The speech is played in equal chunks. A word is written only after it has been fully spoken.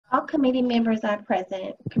committee members are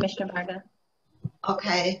present, Commissioner Varga.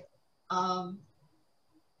 Okay. I'm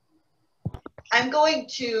going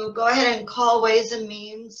to go ahead and call Ways and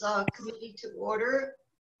Means Committee to order.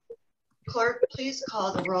 Clerk, please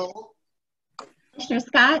call the roll. Commissioner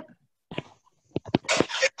Scott?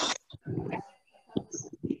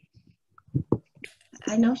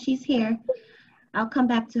 I know she's here. I'll come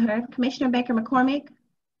back to her. Commissioner Baker McCormick?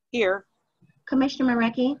 Here. Commissioner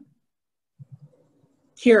Marecki?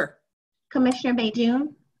 Here. Commissioner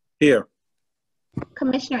Bejun? Here.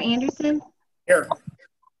 Commissioner Anderson? Here.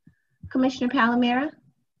 Commissioner Palomera?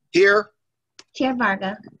 Here. Chair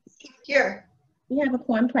Varga? Here. We have a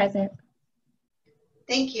quorum present.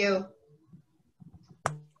 Thank you.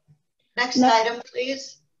 Next item,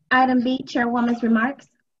 please. Item B, Chairwoman's remarks.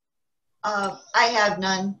 I have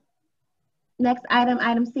none. Next item,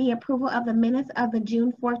 item C, approval of the minutes of the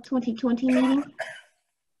June 4th, 2020 meeting.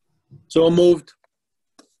 So moved.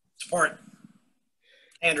 Support.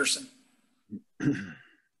 Anderson.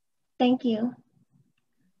 Thank you.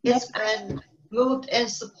 It's been moved and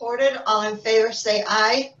supported. All in favor say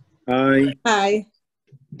aye. Aye. Aye.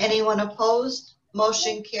 Anyone opposed?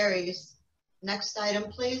 Motion carries. Next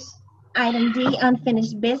item, please. Item D,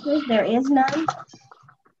 unfinished business. There is none.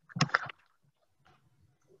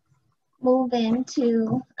 Move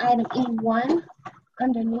into item E1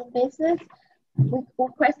 under new business.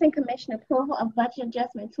 Requesting commission approval of budget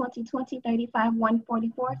adjustment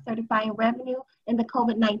 2020-35-144 certifying revenue in the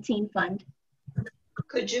COVID-19 fund.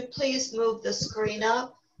 Could you please move the screen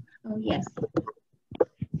up? Oh, yes.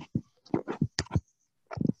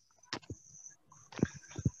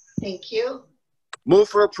 Thank you. Move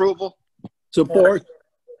for approval. Support.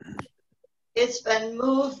 It's been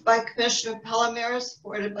moved by Commissioner Palomera,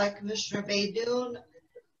 supported by Commissioner Bejun.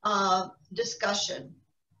 Discussion.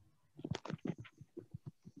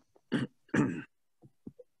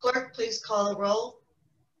 Clerk, please call the roll.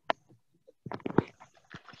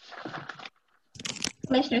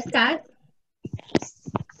 Commissioner Scott?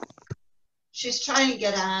 She's trying to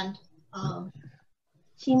get on.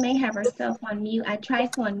 She may have herself on mute. I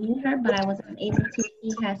tried to unmute her, but I was unable to.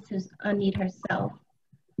 She has to unmute herself.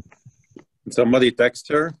 Somebody text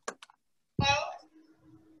her. Hello?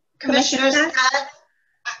 Commissioner Scott? I'm on.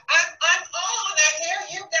 I hear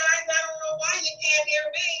you guys. I don't know why you can't hear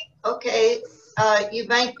me. Okay, you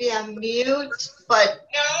might be on mute, but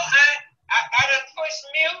No, I done pushed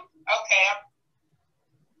mute. Okay.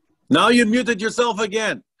 Now you muted yourself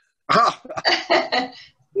again. okay,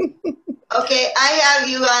 I have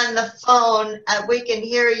you on the phone. We can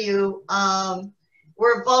hear you.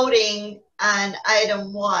 We're voting on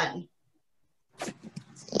item 1.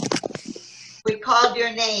 We called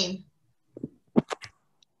your name.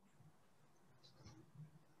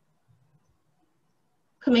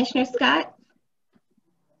 Commissioner Scott?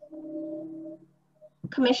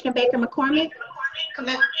 Commissioner Baker McCormick?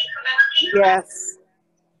 Yes.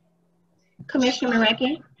 Commissioner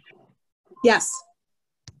Marecki? Yes.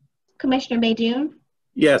 Commissioner Bejun?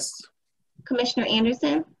 Yes. Commissioner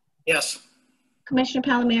Anderson? Yes. Commissioner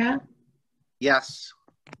Palomera? Yes.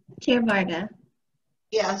 Chair Varga?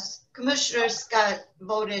 Yes, Commissioner Scott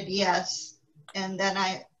voted yes, and then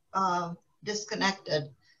I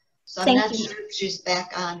disconnected. So I'm not sure if she's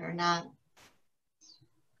back on or not.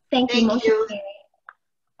 Thank you. Thank you.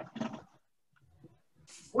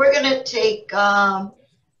 We're gonna take,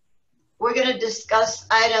 we're gonna discuss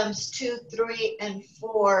items 2, 3, and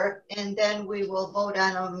 4, and then we will vote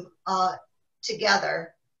on them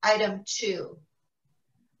together. Item 2.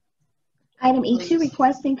 Item E2,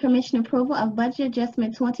 requesting commission approval of budget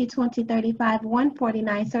adjustment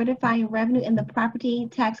 2020-35-149, certifying revenue in the property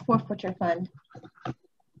tax forfeiture fund.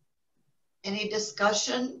 Any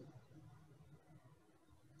discussion?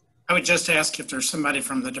 I would just ask if there's somebody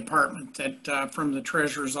from the department that, from the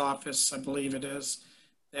treasurer's office, I believe it is,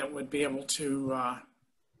 that would be able to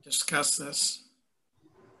discuss this.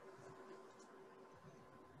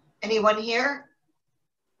 Anyone here?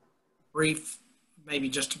 Brief, maybe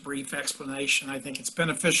just a brief explanation. I think it's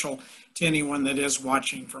beneficial to anyone that is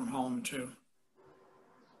watching from home too.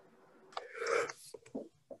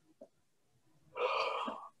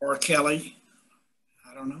 Or Kelly,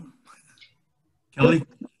 I don't know.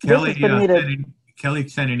 Kelly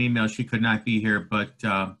sent an email. She could not be here, but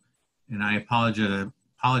and I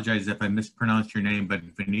apologize if I mispronounced your name, but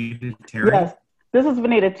Vanita Terry. Yes, this is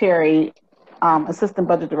Vanita Terry, Assistant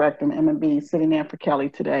Budget Director in M&B, sitting in for Kelly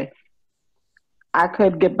today. I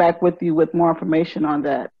could get back with you with more information on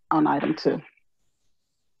that on item 2.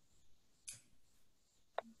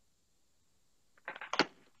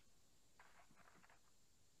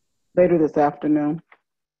 Later this afternoon.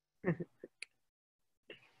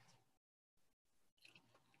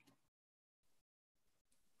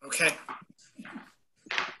 Okay.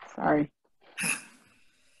 Sorry.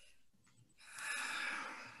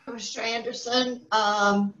 Commissioner Anderson,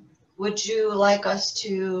 would you like us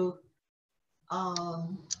to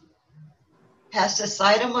pass this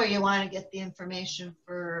item, or you want to get the information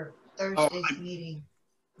for Thursday's meeting?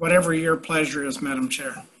 Whatever your pleasure is, Madam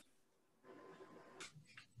Chair.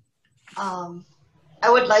 I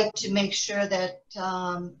would like to make sure that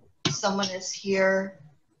someone is here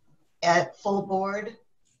at full board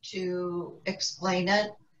to explain it.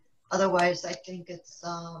 Otherwise, I think it's,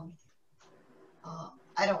 I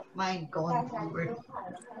don't mind going forward.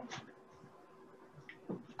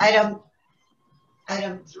 Item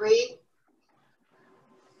 3.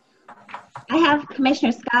 I have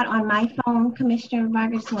Commissioner Scott on my phone. Commissioner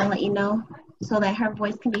Vargas, just want to let you know so that her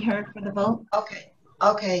voice can be heard for the vote.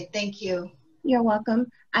 Okay, thank you. You're welcome.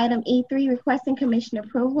 Item E3, requesting commission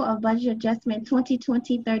approval of budget adjustment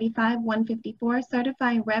 2020-35-154,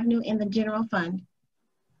 certifying revenue in the general fund.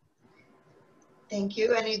 Thank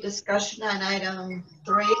you. Any discussion on item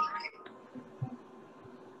 3?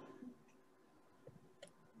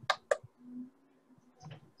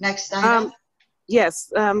 Next item.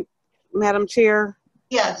 Yes, Madam Chair.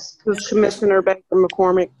 Yes. This is Commissioner Baker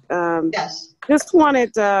McCormick. Yes. Just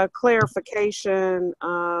wanted clarification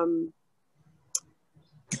on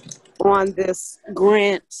this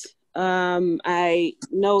grant. I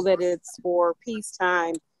know that it's for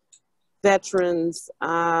peacetime veterans.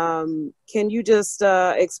 Can you just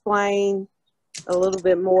explain a little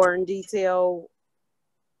bit more in detail?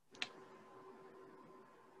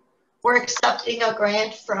 We're accepting a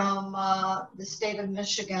grant from the state of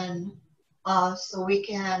Michigan so we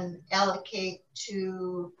can allocate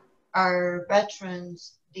to our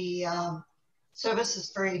veterans the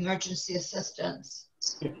services for emergency assistance.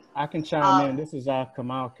 I can chime in. This is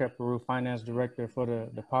Kamal Keparu, Finance Director for the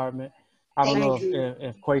department. I don't know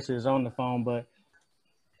if Kwesi is on the phone, but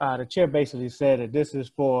the chair basically said that this is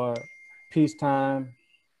for peacetime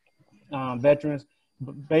veterans.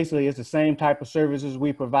 But basically, it's the same type of services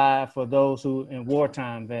we provide for those who in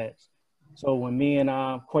wartime vets. So when me and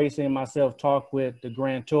Kwesi and myself talked with the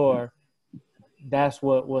grantor, that's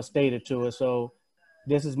what was stated to us. So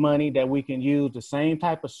this is money that we can use the same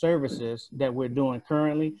type of services that we're doing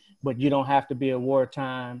currently, but you don't have to be a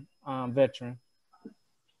wartime veteran.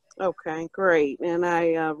 Okay, great. And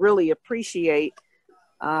I really appreciate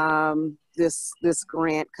this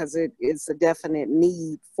grant because it is a definite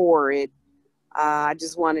need for it. I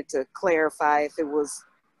just wanted to clarify if it was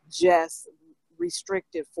just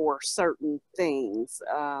restricted for certain things,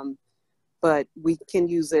 but we can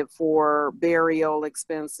use it for burial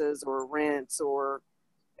expenses or rents or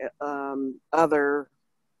other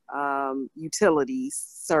utilities,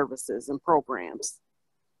 services, and programs.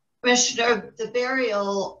 Commissioner, the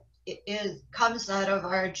burial comes out of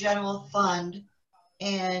our general fund,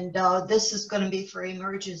 and this is going to be for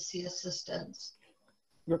emergency assistance.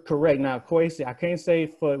 You're correct. Now, Kwesi, I can't say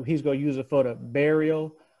he's going to use it for the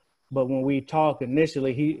burial, but when we talk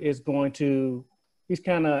initially, he's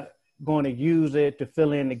kind of going to use it to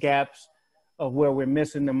fill in the gaps of where we're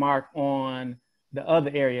missing the mark on the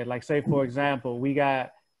other area. Like say, for example, we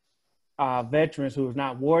got veterans who is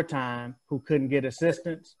not wartime who couldn't get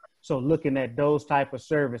assistance. So looking at those type of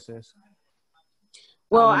services.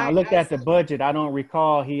 Well, when I looked at the budget, I don't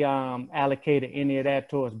recall he allocated any of that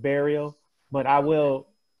towards burial, but I will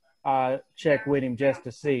check with him just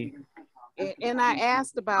to see. And I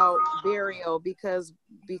asked about burial because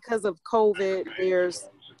of COVID, there's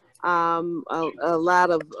a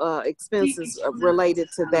lot of expenses related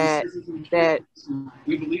to that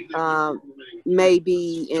may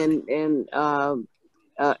be in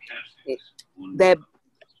that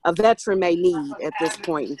a veteran may need at this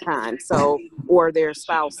point in time. So, or their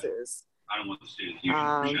spouses.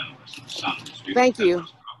 Thank you.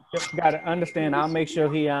 Got to understand. I'll make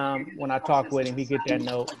sure he, when I talk with him, he get that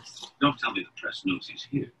note. Don't tell me the press knows he's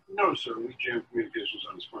here. No, sir. We jam communications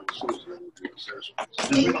on his phone as soon as they're in the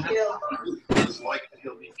Thank you. It's like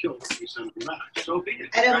he'll be killed if we send him back. So be it.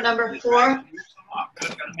 Item number 4.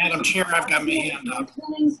 Madam Chair, I've got my hand up.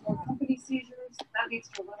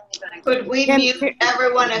 Could we mute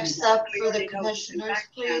everyone except for the commissioners,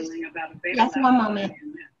 please? Yes, one moment.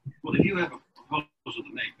 Well, if you have a proposal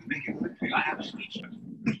to make it quickly. I have a speech.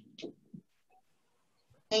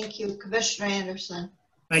 Thank you, Commissioner Anderson.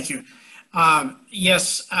 Thank you.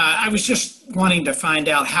 Yes, I was just wanting to find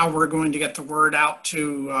out how we're going to get the word out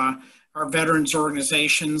to our veterans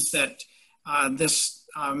organizations that this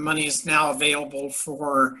money is now available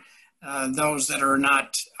for those that are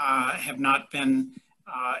not have not been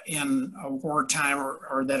in a wartime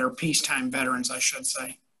or that are peacetime veterans, I should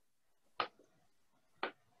say.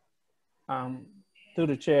 Through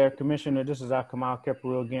the chair, Commissioner, this is Kamal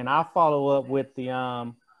Keperu again. I'll follow up with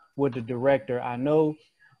the director. I know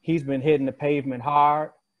he's been hitting the pavement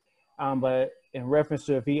hard, but in reference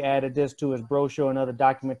to if he added this to his brochure and other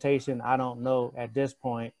documentation, I don't know at this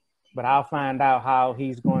point, but I'll find out how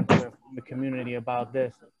he's going to inform the community about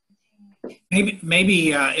this.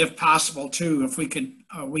 Maybe if possible too, if we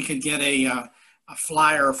could get a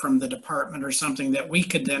flyer from the department or something that we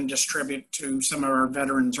could then distribute to some of our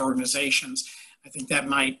veterans organizations. I think that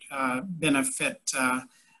might benefit,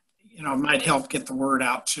 might help get the word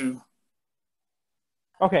out too.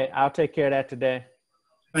 Okay, I'll take care of that today.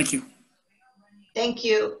 Thank you. Thank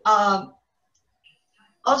you.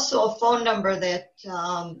 Also a phone number that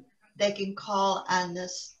they can call on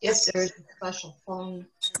this if there's a special phone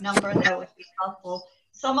number that would be helpful.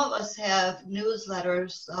 Some of us have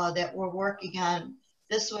newsletters that we're working on.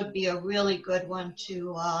 This would be a really good one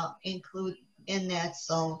to include in that.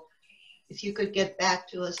 So if you could get back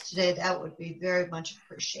to us today, that would be very much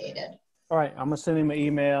appreciated. All right, I'm gonna send him an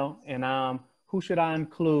email. And who should I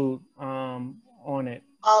include on it?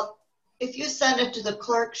 If you send it to the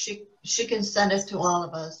clerk, she can send it to all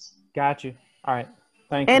of us. Got you. All right,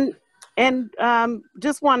 thank you. And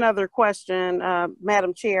just one other question,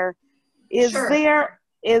 Madam Chair, is Sure.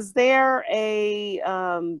 Is there a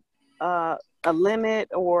limit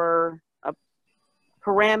or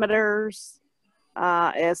parameters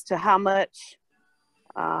as to how much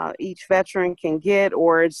each veteran can get,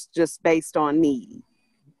 or it's just based on need?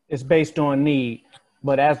 It's based on need,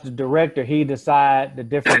 but as the director, he decides the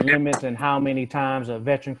different limits and how many times a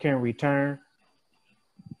veteran can return.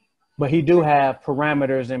 But he do have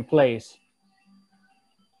parameters in place.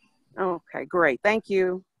 Okay, great. Thank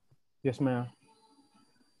you. Yes, ma'am.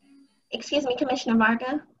 Excuse me, Commissioner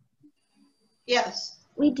Varga. Yes.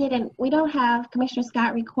 We don't have Commissioner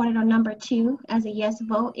Scott recorded on number 2 as a yes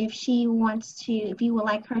vote. If you would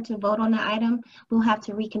like her to vote on the item, we'll have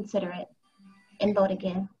to reconsider it and vote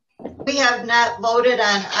again. We have not voted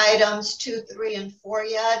on items 2, 3, and 4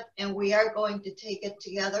 yet, and we are going to take it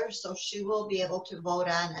together, so she will be able to vote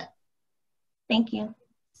on it. Thank you.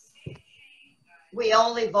 We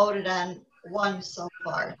only voted on 1 so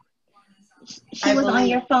far. She was on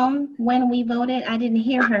your phone when we voted. I didn't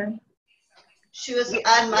hear her. She was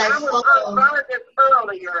on my phone. I was on this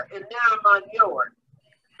earlier, and now I'm on yours.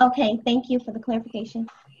 Okay, thank you for the clarification.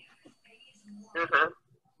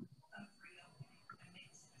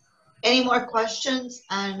 Any more questions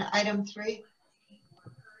on item 3?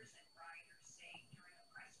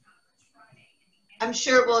 I'm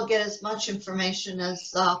sure we'll get as much information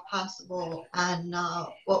as possible on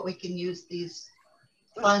what we can use these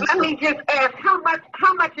funds. Let me just ask, how much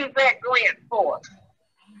is that grant for?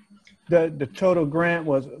 The total grant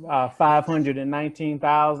was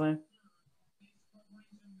 $519,000,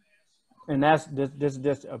 and that's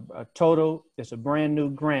just a total. It's a brand new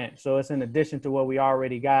grant, so it's in addition to what we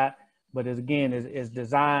already got. But it's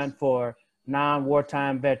designed for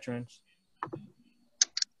non-wartime veterans.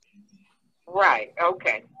 Right.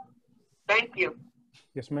 Okay. Thank you.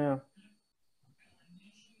 Yes, ma'am.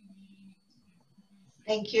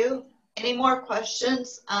 Thank you. Any more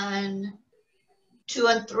questions on 2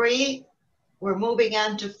 and 3? We're moving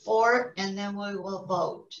on to 4, and then we will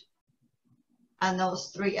vote on those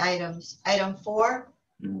 3 items. Item 4.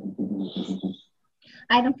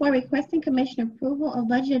 Item 4, requesting Commissioner approval of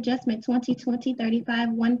budget adjustment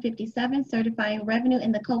 2020-35-157, certifying revenue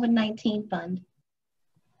in the COVID-19 fund.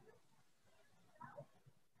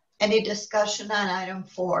 Any discussion on item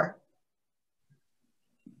 4?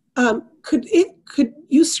 Could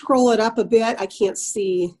you scroll it up a bit? I can't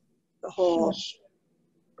see the whole.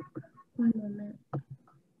 One moment.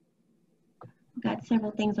 I've got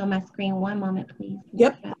several things on my screen. One moment, please.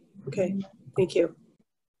 Yep. Okay. Thank you.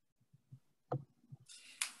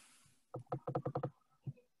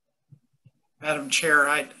 Madam Chair,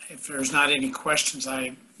 if there's not any questions,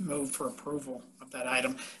 I move for approval of that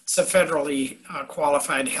item. It's a federally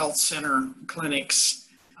qualified health center clinics.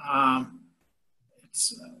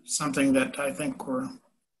 It's something that I think we're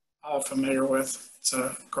all familiar with. It's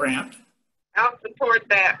a grant. I'll support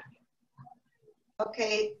that.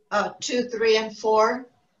 Okay, 2, 3, and 4?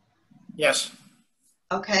 Yes.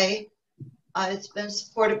 Okay. It's been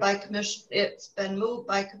supported by it's been moved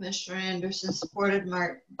by Commissioner Anderson, supported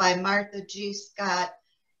by Martha G. Scott.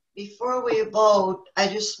 Before we vote, I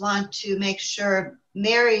just want to make sure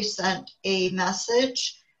Mary sent a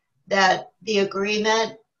message that the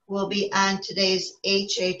agreement will be on today's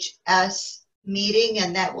HHS meeting,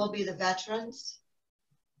 and that will be the veterans?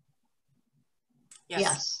 Yes.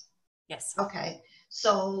 Yes. Yes. Okay.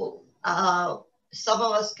 So some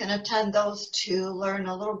of us can attend those to learn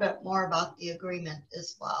a little bit more about the agreement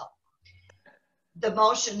as well. The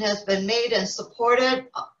motion has been made and supported.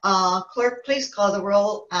 Clerk, please call the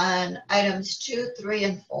roll on items 2, 3,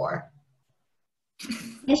 and 4.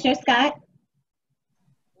 Commissioner Scott?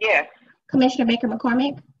 Yes. Commissioner Baker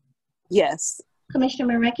McCormick? Yes.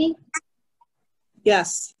 Commissioner Marecki?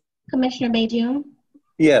 Yes. Commissioner Bajun?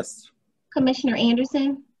 Yes. Commissioner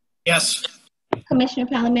Anderson? Yes. Commissioner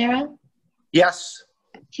Palomera? Yes.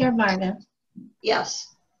 Chair Varga?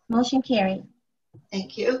 Yes, Motion carried.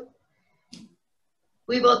 thank you.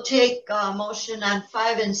 We will take motion on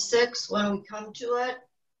 5 and 6 when we come to it.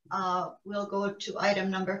 We'll go to item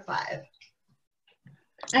number 5.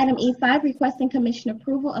 Item E5, requesting commission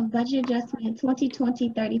approval of budget adjustment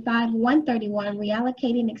 2020-35-131,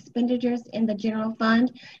 reallocating expenditures in the general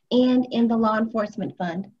fund and in the law enforcement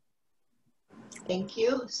fund. Thank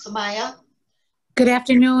you. Samaya? Good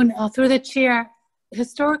afternoon. Through the chair,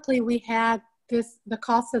 historically we had the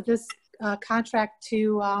cost of this contract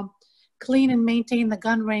to clean and maintain the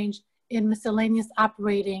gun range in miscellaneous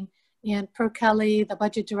operating. And per Kelly, the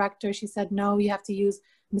budget director, she said, no, you have to use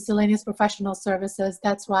miscellaneous professional services.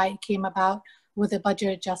 That's why it came about with a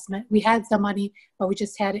budget adjustment. We had the money, but we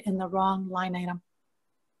just had it in the wrong line item.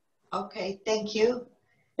 Okay, thank you.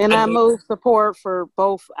 And I move support for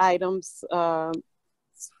both items, 5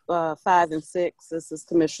 and 6. This is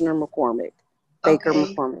Commissioner McCormick, Baker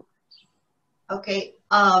McCormick. Okay,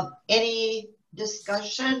 any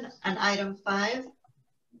discussion on item 5?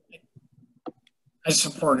 I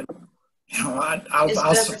support it. You know,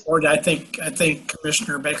 I'll support it. I think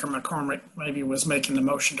Commissioner Baker McCormick maybe was making the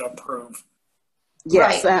motion to approve.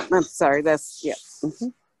 Yes, Right. I'm sorry. That's yes. Mm-hmm.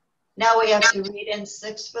 Now we have to read in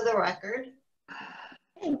 6 for the record,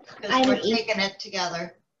 because we're taking it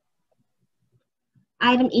together.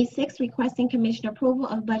 Item E6, requesting commission approval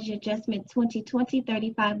of budget adjustment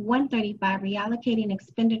 2020-35-135, reallocating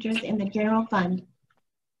expenditures in the general fund.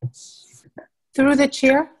 Through the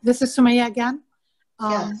chair, this is Sumaya again.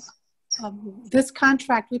 Yes. This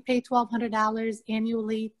contract, we pay $1,200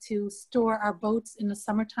 annually to store our boats in the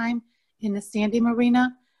summertime in the Sandy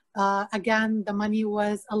Marina. Again, the money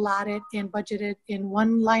was allotted and budgeted in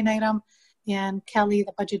one line item, and Kelly,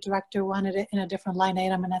 the budget director, wanted it in a different line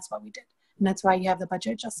item, and that's what we did. And that's why you have the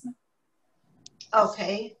budget adjustment.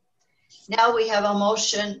 Okay. Now we have a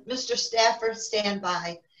motion. Mr. Stafford, stand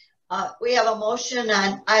by. We have a motion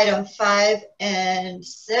on item 5 and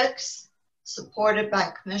 6, supported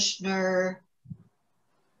by Commissioner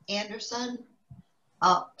Anderson.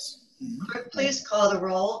 Clerk, please call the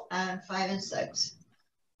roll on 5 and 6.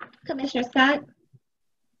 Commissioner Scott?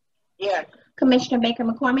 Yes. Commissioner Baker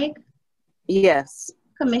McCormick? Yes.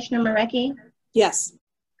 Commissioner Marecki? Yes.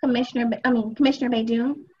 Commissioner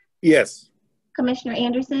Bajun? Yes. Commissioner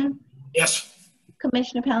Anderson? Yes.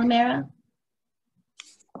 Commissioner Palomera?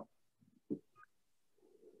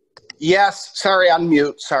 Yes. Sorry, on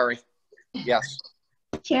mute. Sorry. Yes.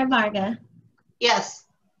 Chair Varga? Yes.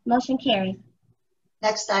 Motion carries.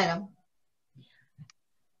 Next item.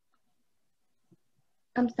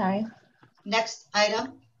 I'm sorry. Next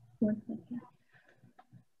item.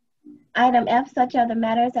 Item F, such other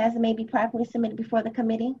matters as may be properly submitted before the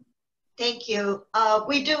committee. Thank you.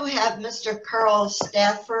 We do have Mr. Carl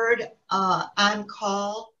Stafford on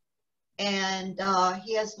call, and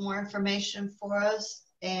he has more information for us,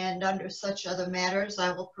 and under such other matters,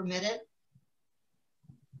 I will permit it.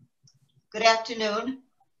 Good afternoon.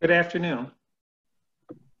 Good afternoon.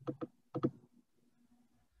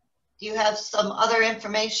 Do you have some other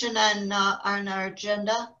information on our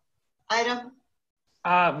agenda item?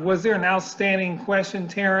 Was there an outstanding question,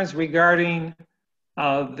 Terrence, regarding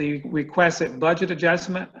the requested budget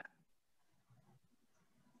adjustment?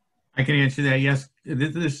 I can answer that. Yes,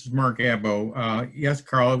 this is Mark Abbo. Yes,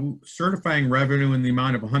 Carl, certifying revenue in the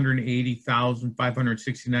amount of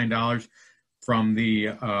 $180,569 from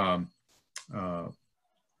the,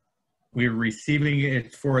 we're receiving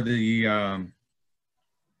it for the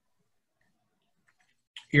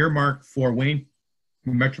earmark for Wayne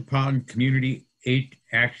Metropolitan Community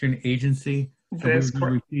Action Agency. So we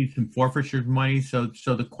received some forfeiture money. So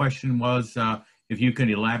the question was if you can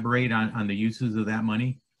elaborate on the uses of that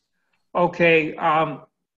money. Okay,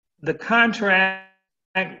 the contract,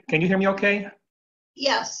 can you hear me okay?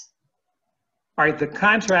 Yes. All right, the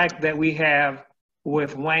contract that we have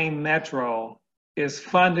with Wayne Metro is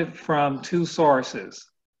funded from 2 sources.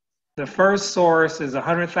 The first source is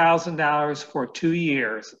 $100,000 for 2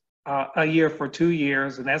 years, a year for 2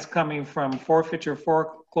 years, and that's coming from forfeiture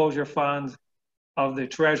foreclosure funds of the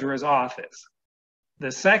Treasurer's office.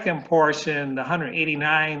 The second portion, the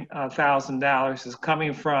 $189,000, is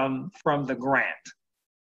coming from the grant.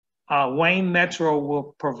 Wayne Metro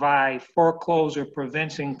will provide foreclosure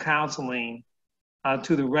prevention counseling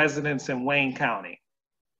to the residents in Wayne County.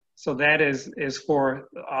 So that is for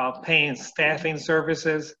paying staffing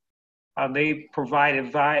services. They provide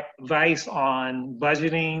advice on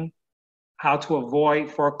budgeting, how to avoid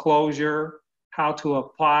foreclosure, how to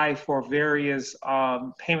apply for various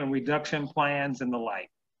payment reduction plans and the like.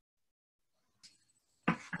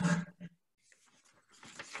 Thank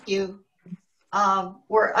you.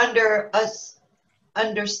 We're under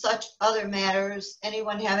such other matters.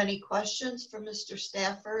 Anyone have any questions for Mr.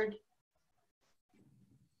 Stafford?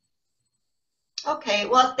 Okay,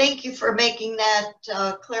 well, thank you for making that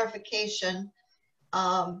clarification.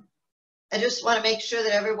 I just want to make sure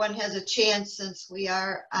that everyone has a chance, since we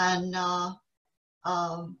are on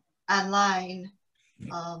online.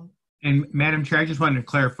 And Madam Chair, I just wanted to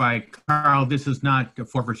clarify, Carl, this is not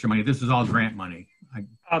forfeiture money. This is all grant money.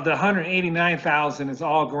 The $189,000 is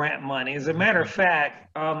all grant money. As a matter of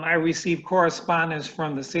fact, I received correspondence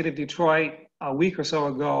from the city of Detroit a week or so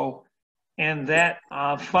ago, and that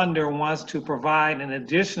funder wants to provide an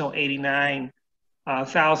additional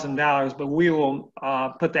 $89,000, but we will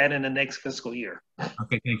put that in the next fiscal year.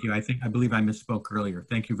 Okay, thank you. I believe I misspoke earlier.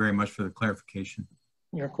 Thank you very much for the clarification.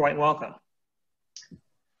 You're quite welcome.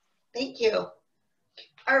 Thank you.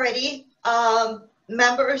 Alrighty.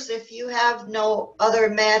 Members, if you have no other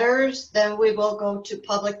matters, then we will go to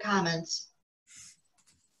public comments.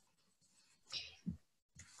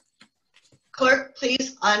 Clerk,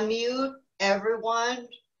 please unmute everyone.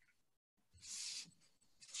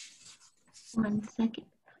 1 second.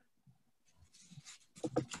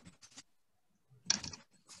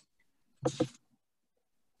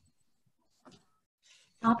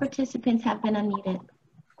 All participants have been unmuted.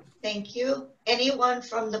 Thank you. Anyone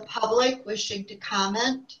from the public wishing to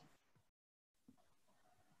comment?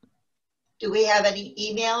 Do we have any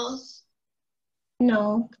emails?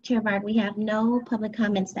 No, Chair Bard, we have no public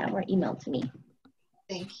comments that were emailed to me.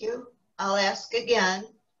 Thank you. I'll ask again.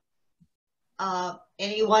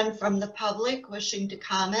 Anyone from the public wishing to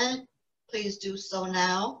comment, please do so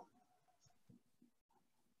now.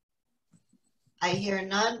 I hear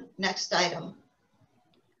none. Next item.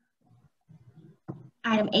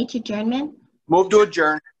 Item H, adjournment. Move to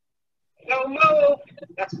adjourn. No move.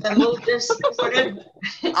 The move is supported.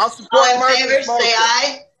 I'll support All in Martha's favor, say motion.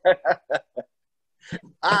 aye.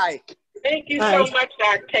 Aye. Thank you Aye. so much,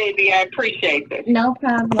 Octavia. I appreciate this. No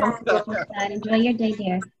problem. Enjoy your day,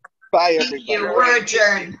 dear. Bye, Thank everybody. you. We're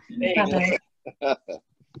adjourned. Bye-bye.